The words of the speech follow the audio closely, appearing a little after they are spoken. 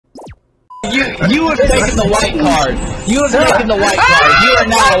You have taken the white card. You have taken the white card. You are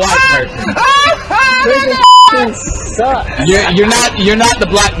not a white person. Suck. You're not the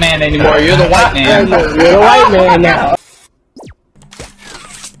black man anymore. You're the white man. You're the white man now.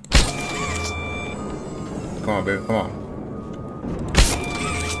 Come on, baby. Come on.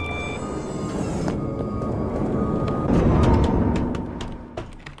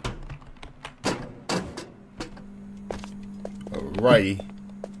 Alrighty.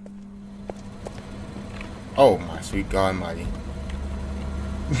 Oh my sweet God Almighty.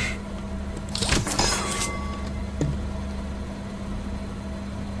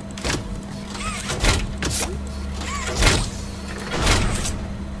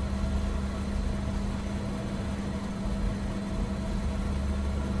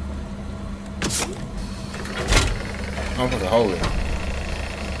 I'm supposed to hold it.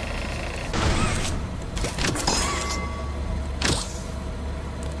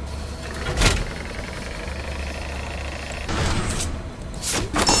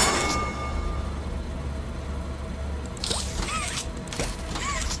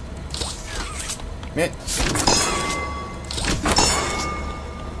 Man.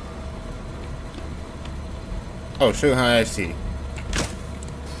 Oh, shoot, how I see.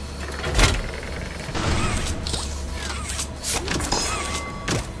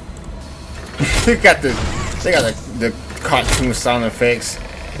 They got the cartoon sound effects,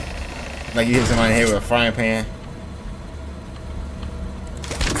 like you hit somebody in the head with a frying pan.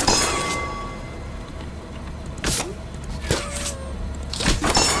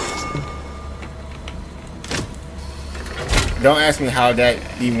 Don't ask me how that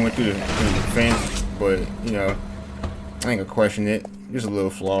even went through the fence, but you know, I ain't gonna question it. There's a little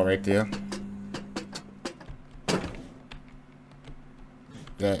flaw right there.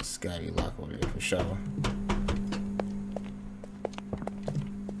 That's gotta be locked over there for sure.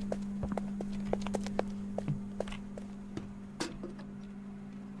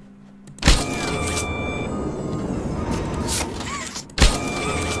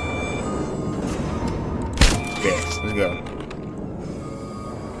 Okay, let's go.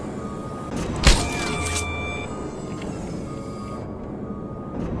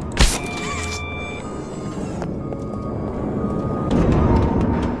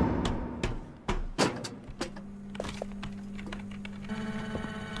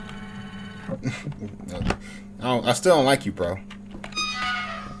 I still don't like you, bro.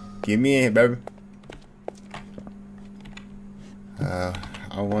 Get me in here, baby.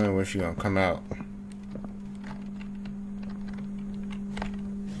 I wonder when she gonna come out.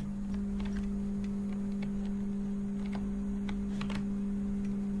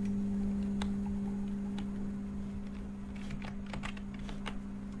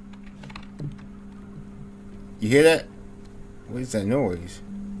 You hear that? What is that noise?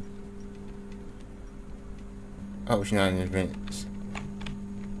 Oh, she's not in the vents.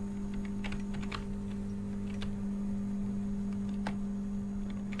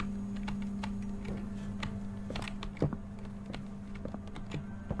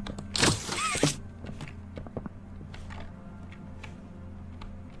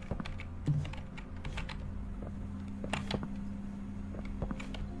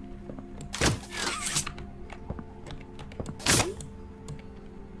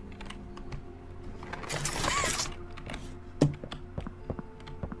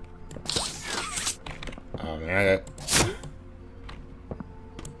 Oh man, I got...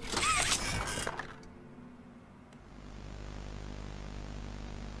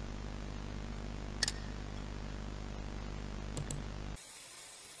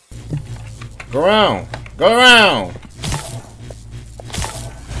 Go around! Go around!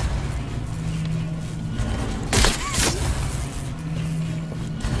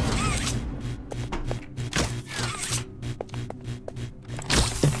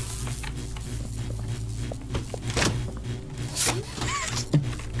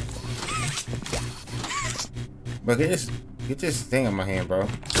 But get this thing in my hand, bro.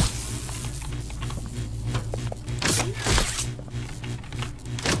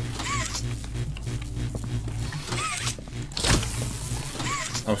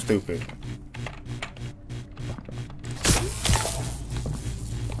 I'm stupid.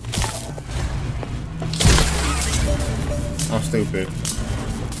 I'm stupid.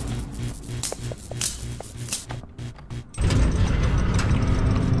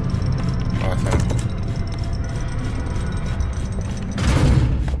 Awesome.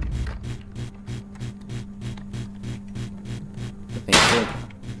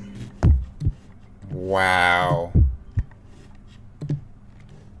 Wow.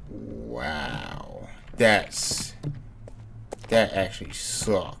 Wow. That actually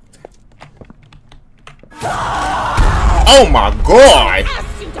sucked. Oh my god! I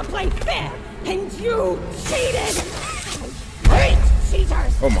asked you to play fair, and you cheated! I hate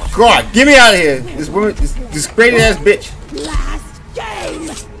cheaters! Oh my god! Get me out of here! This woman, this crazy ass bitch! Last game!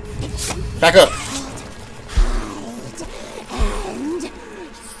 Back up! And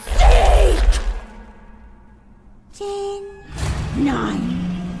seek! 10,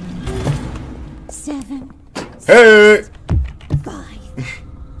 9, 7, Hey! 5,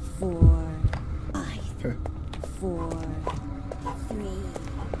 4, 4, 3,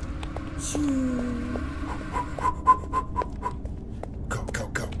 2. Go, go,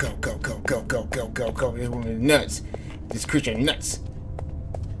 go, go, go, go, go, go, go, go, go. This woman is nuts. This creature nuts.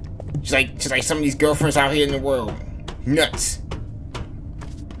 She's like some of these girlfriends out here in the world. Nuts.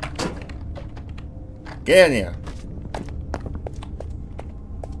 Get in there.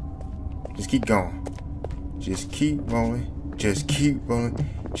 Just keep going. Just keep rolling. Just keep rolling.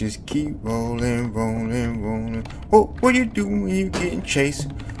 Just keep rolling, rolling, rolling. Oh, what you do when you getting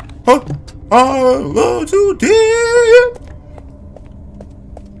chased? Oh, I love to deep.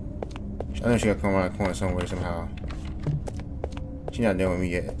 I know she gotta come around the corner somewhere somehow. She not dealing with me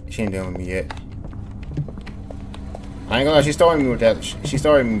yet. She ain't dealing with me yet. I ain't gonna lie, she started me with that. She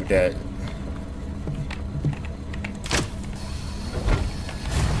started me with that.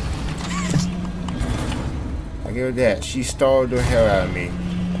 I give her that. She stalled the hell out of me.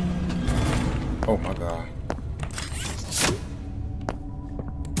 Oh my god.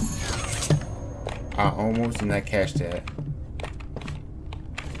 I almost did not catch that.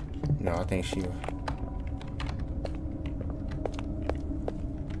 No, I think she...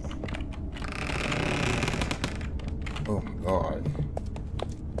 Oh my god.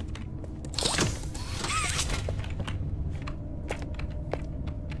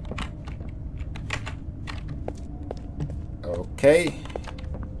 Okay.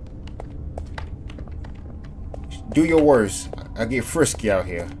 Do your worst. I get frisky out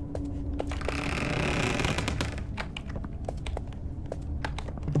here.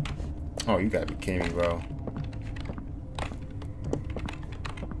 Oh, you gotta be kidding me, bro.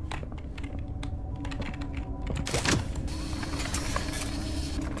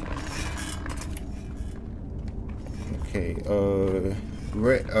 Okay,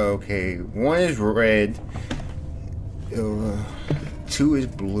 red, okay, 1 is red, 2 is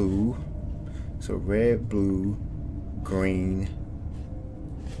blue, so red, blue, green,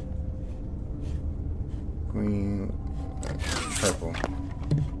 purple.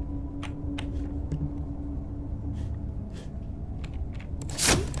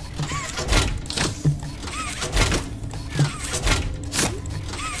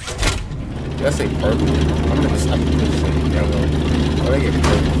 Did I say purple? I'm gonna say yellow. Where did I get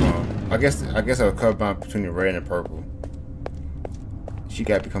purple from? I guess I'll cut down between the red and the purple. She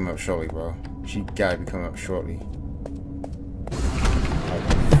gotta be coming up shortly, bro. She gotta be coming up shortly.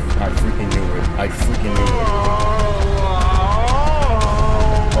 I freaking knew it. I freaking knew it.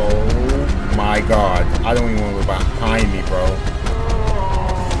 Oh my god. I don't even want to look behind me, bro.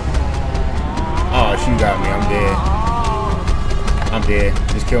 Oh, she got me. I'm dead. I'm dead.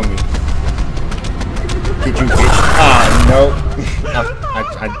 Just kill me. Get you, bitch. Ah, no.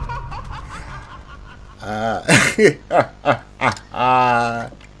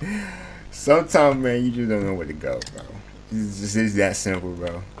 Sometimes, man, you just don't know where to go, bro. It's that simple,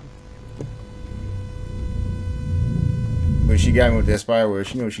 bro. But she got me with that spy word.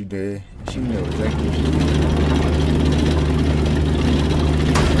 She knew what she did. She knew exactly what she did.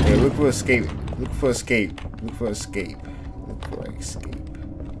 Yeah, look for escape. Look for escape. Look for escape. Look for escape.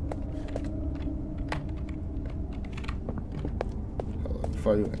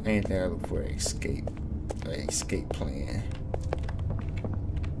 Before I do anything, I look for escape. An escape plan.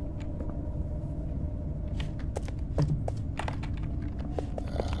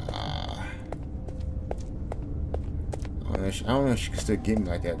 I don't know if she can still get me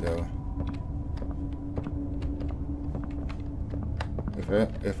like that though.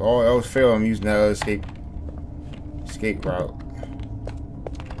 If all else fails, I'm using that other escape route.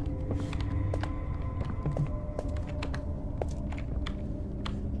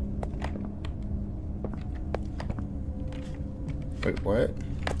 Wait, what?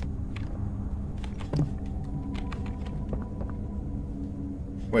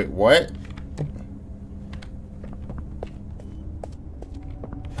 Wait, what?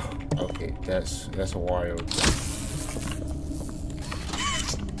 Okay, that's a Wario.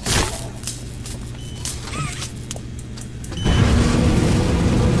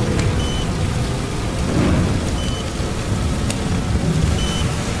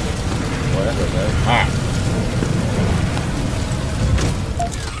 Well, that's okay. Ah.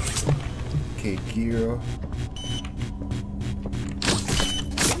 Okay, girl.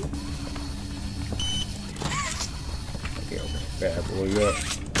 Okay, bad boy up.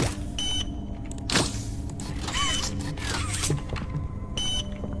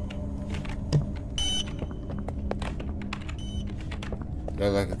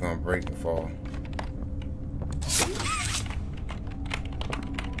 Looks like it's gonna break and fall.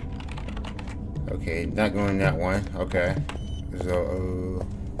 Okay, not going that one. Okay. So,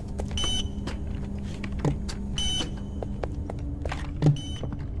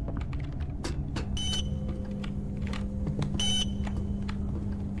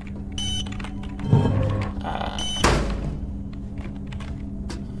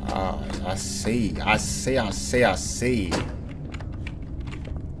 I see.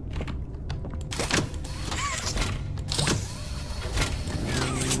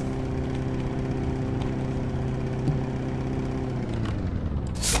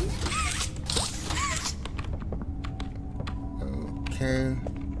 Okay.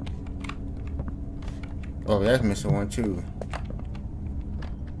 Oh, that's missing one too.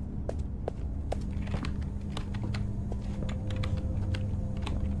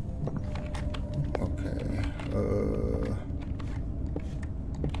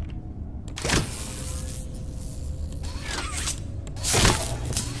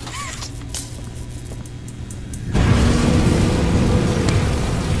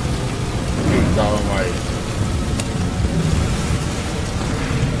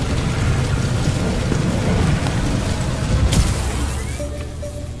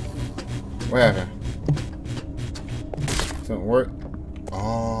 What happened? Doesn't work?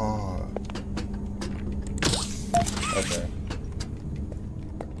 Oh. Okay.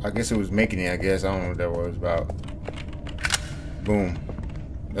 I guess it was making it, I guess. I don't know what that was about. Boom.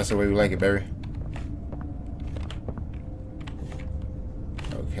 That's the way we like it, baby.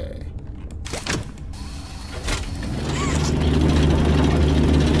 Okay.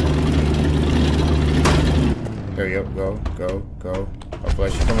 Hurry up, go. Our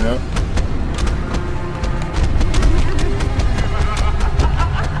flash is coming up.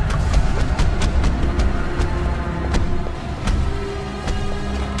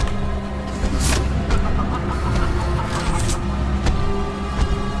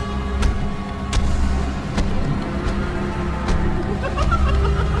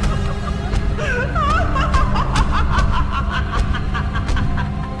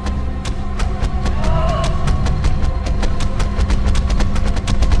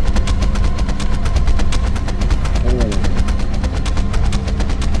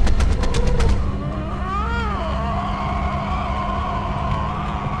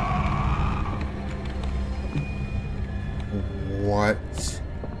 What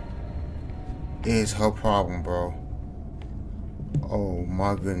is her problem, bro? Oh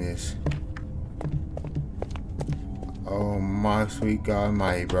my goodness. Oh my sweet God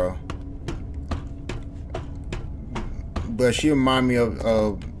Almighty, bro. But she remind me of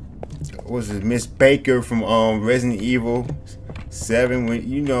what's it, Miss Baker from Resident Evil 7. When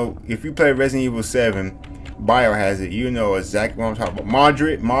you know, if you play Resident Evil 7, Biohazard, you know exactly what I'm talking about.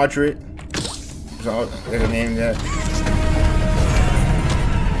 Margaret. So there's a name that.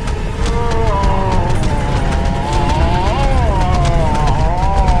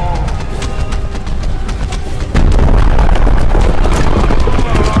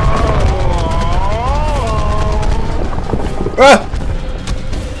 Ah!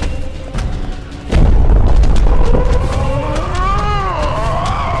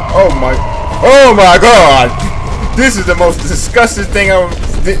 Oh my God! This is the most disgusting thing I've.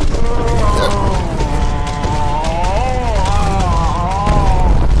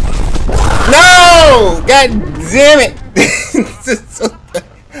 No! God damn it!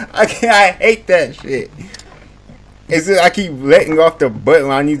 I hate that shit. It's just, I keep letting off the button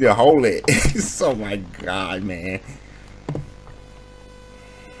when I need to hold it. Oh my God, man.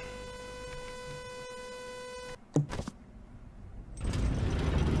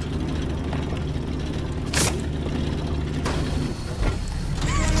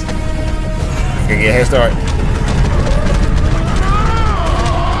 Get a head start.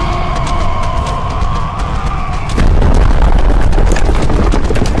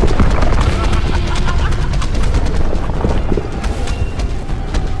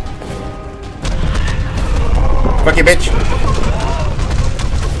 Fuck you, bitch.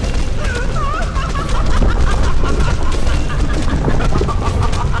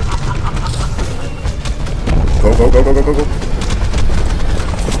 Go. Go.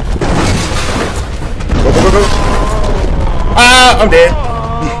 Ah, I'm dead.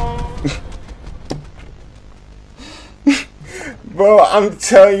 Bro, I'm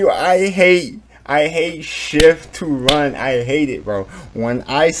telling you, I hate I hate shift to run. I hate it, bro. When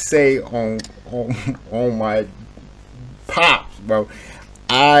I say on my pops, bro,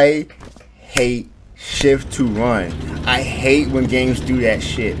 I hate shift to run. I hate when games do that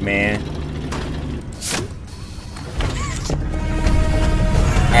shit, man.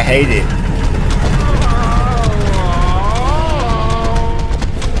 I hate it.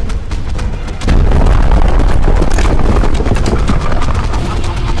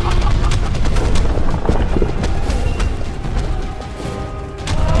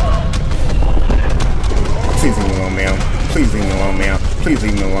 Please leave me alone, ma'am. Please leave me alone, ma'am. Please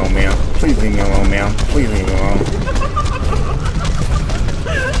leave me alone, ma'am. Please leave me alone, ma'am. Please leave me alone.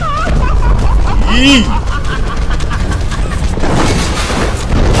 Yee!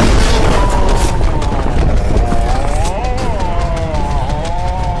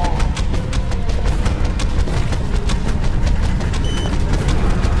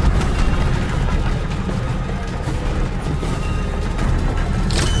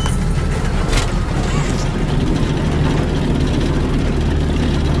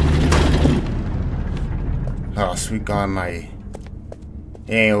 Oh, sweet God Almighty.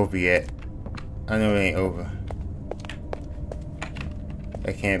 It ain't over yet. I know it ain't over.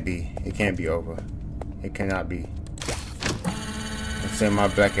 It can't be. It can't be over. It cannot be. Let's send my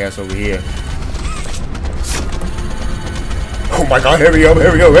black ass over here. Oh my God, hurry up,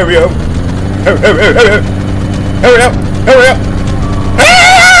 hurry up, hurry up. Hurry, hurry, hurry, hurry. Hurry up, hurry up.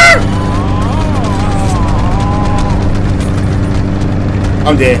 Ah!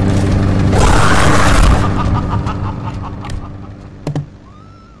 I'm dead.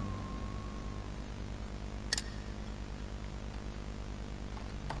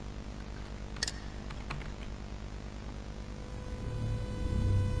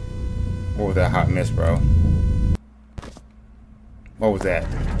 What was that hot mess, bro? What was that?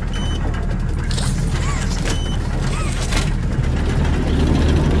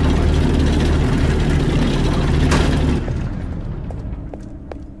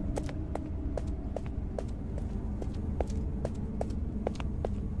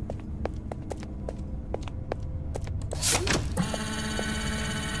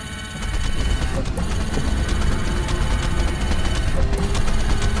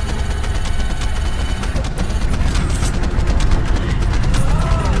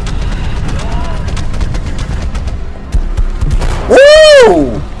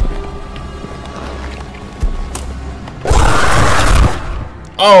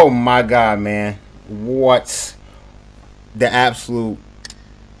 Oh my God, man. What's the absolute...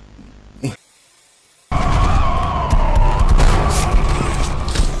 Get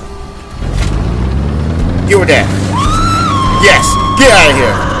with that. Yes. Get out of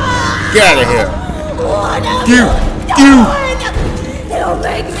here. Get out of here. It'll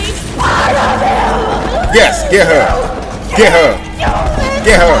make me part of him. Yes. Get her. Get her.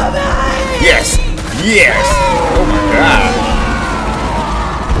 Get her. Yes. Yes. Oh my God.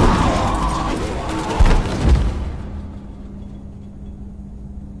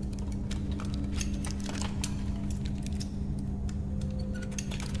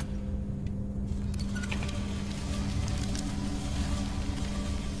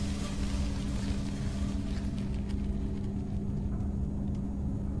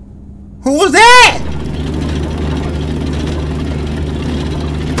 Who was that?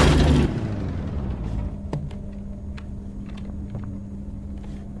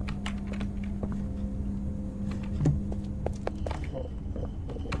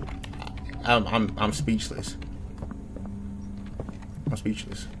 I'm speechless. I'm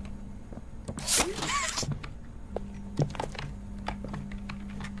speechless.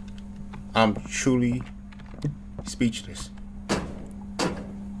 I'm truly speechless.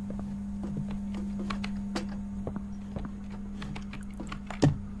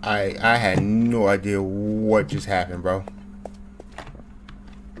 I had no idea what just happened, bro.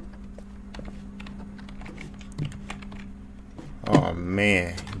 Oh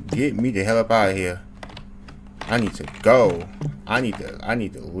man, get me the hell up out of here. I need to go. I need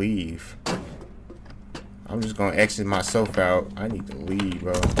to leave. I'm just gonna exit myself out. I need to leave,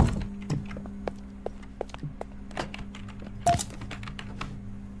 bro.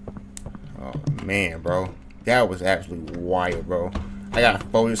 Oh man, bro. That was absolutely wild, bro. I got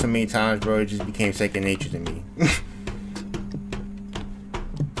folded so many times, bro. It just became second nature to me.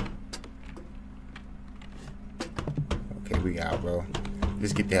 Okay, we out, bro.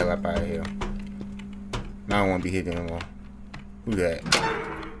 Let's get the hell up out of here. I don't want to be here anymore. Who's that?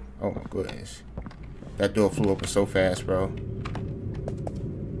 Oh my goodness. That door flew open so fast, bro.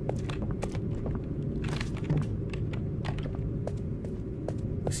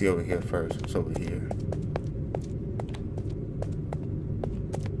 Let's see over here first. What's over here?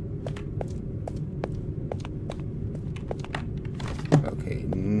 Okay,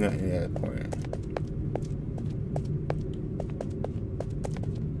 nothing at that point.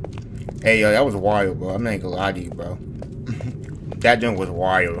 Hey, yo, that was wild, bro. I'm not gonna lie to you, bro. That junk was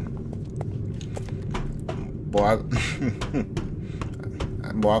wild. Boy,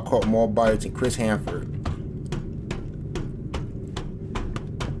 boy, I caught more bites than Chris Hanford.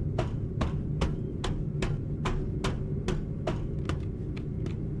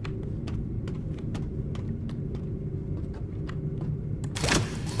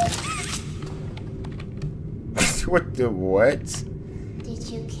 What the what? Did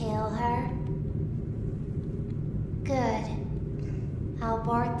you kill her? Good. I'll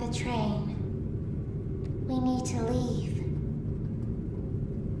board the train. We need to leave.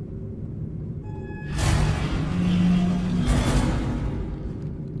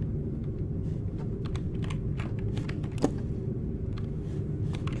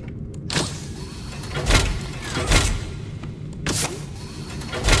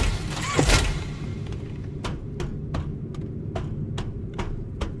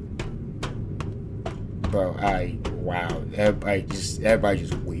 Bro, wow. Everybody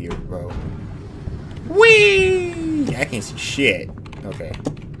just weird, bro. Whee! I can't see shit. Okay.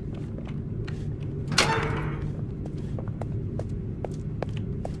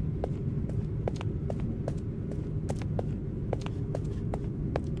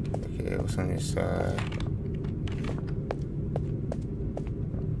 Okay, what's on this side?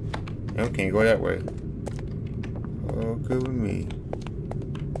 No, can't go that way. Oh, good with me.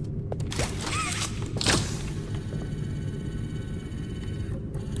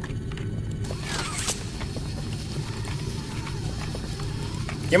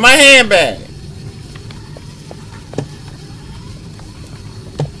 Get my hand back!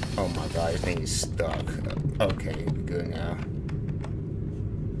 Oh my god, this thing is stuck. Okay, we're good now.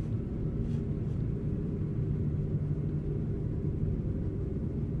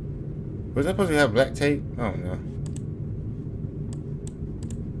 Was that supposed to have black tape? I don't know.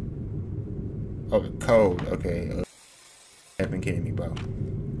 Oh, the code. Okay. Have been kidding me, bro.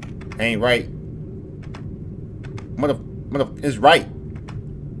 Ain't right. Mother, it's right.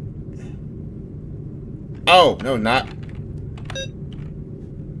 Oh, no, not.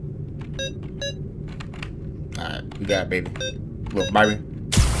 Alright, we got it, baby. Look, baby.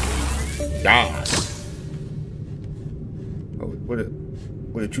 God. Oh, where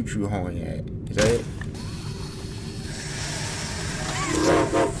the choo-choo horn at? Is that it?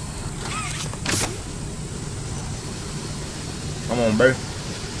 Come on, baby.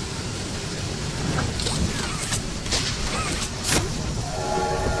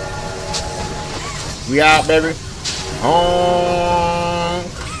 We out, baby. Honk.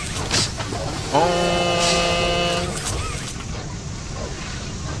 Honk.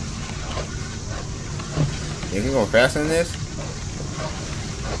 You can go faster than this?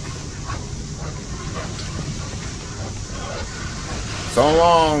 So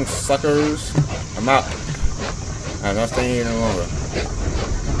long, suckers. I'm out. I'm not staying here no longer.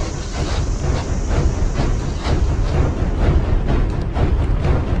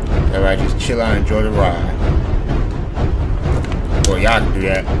 Everybody just chill out and enjoy the ride. Boy, y'all can do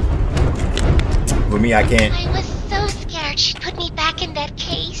that. With me, I can't. I was so scared she'd put me back in that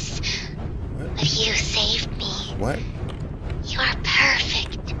case. What? But you saved me. What? You're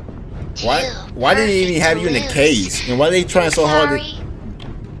perfect. Why did they even have you in the case? And why are they trying so hard to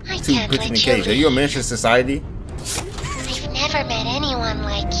put you in the cage? Are you a menace to society? I've never met anyone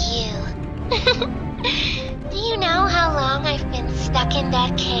like you. Do you know how long I've been stuck in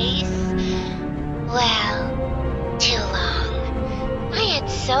that case? Well, too long. I had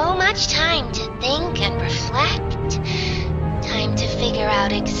so much time to think and reflect. Time to figure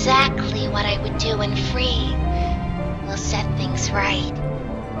out exactly what I would do when free. We'll set things right.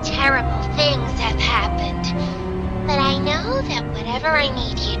 Terrible things have happened. But I know that whatever I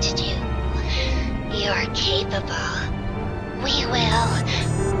need you to do, you're capable. We will.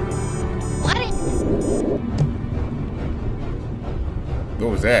 What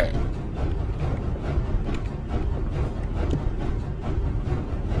was that?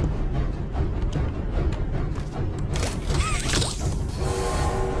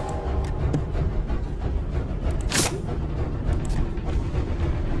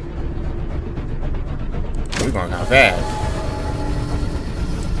 We're going out fast.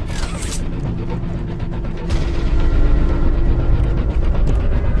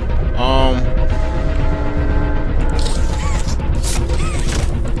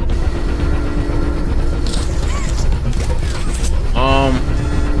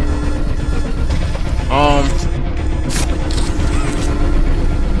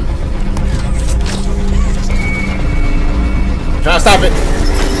 Now stop it.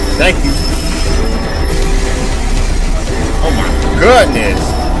 Thank you. Oh my goodness.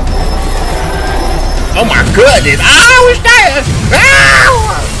 Oh my goodness. Oh, it's there.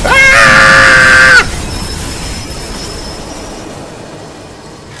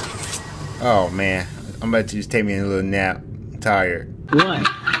 Oh man. I'm about to just take me a little nap. I'm tired. What?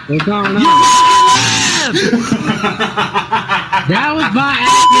 What's going on? That was by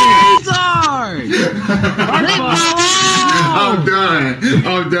I'm done.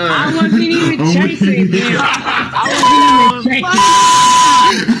 I'm done. I wasn't even chasing him.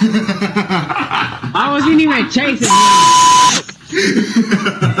 I wasn't even chasing him.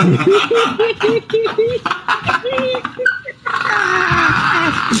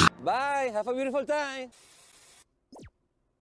 Bye. Have a beautiful time.